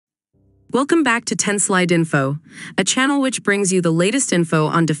Welcome back to 10 Slide Info, a channel which brings you the latest info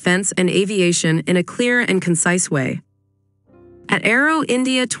on defense and aviation in a clear and concise way. At Aero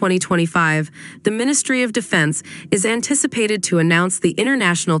India 2025, the Ministry of Defense is anticipated to announce the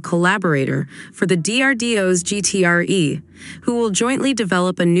international collaborator for the DRDO's GTRE, who will jointly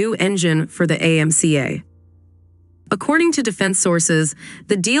develop a new engine for the AMCA. According to defense sources,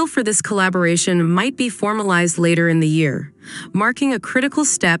 the deal for this collaboration might be formalized later in the year, marking a critical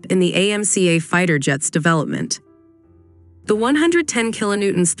step in the AMCA fighter jet's development. The 110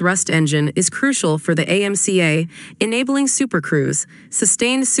 kilonewtons thrust engine is crucial for the AMCA, enabling supercruise,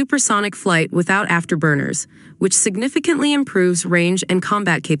 sustained supersonic flight without afterburners, which significantly improves range and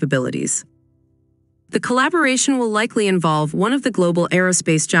combat capabilities. The collaboration will likely involve one of the global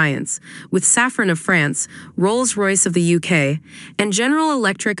aerospace giants, with Safran of France, Rolls-Royce of the UK, and General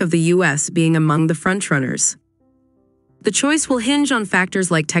Electric of the US being among the frontrunners. The choice will hinge on factors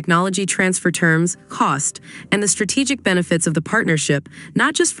like technology transfer terms, cost, and the strategic benefits of the partnership,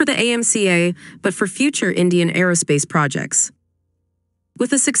 not just for the AMCA, but for future Indian aerospace projects.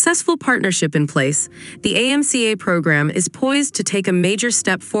 With a successful partnership in place, the AMCA program is poised to take a major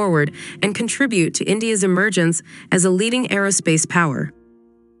step forward and contribute to India's emergence as a leading aerospace power.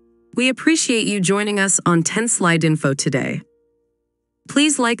 We appreciate you joining us on 10 Slide Info today.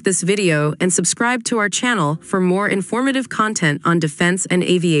 Please like this video and subscribe to our channel for more informative content on defense and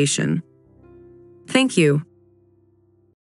aviation. Thank you.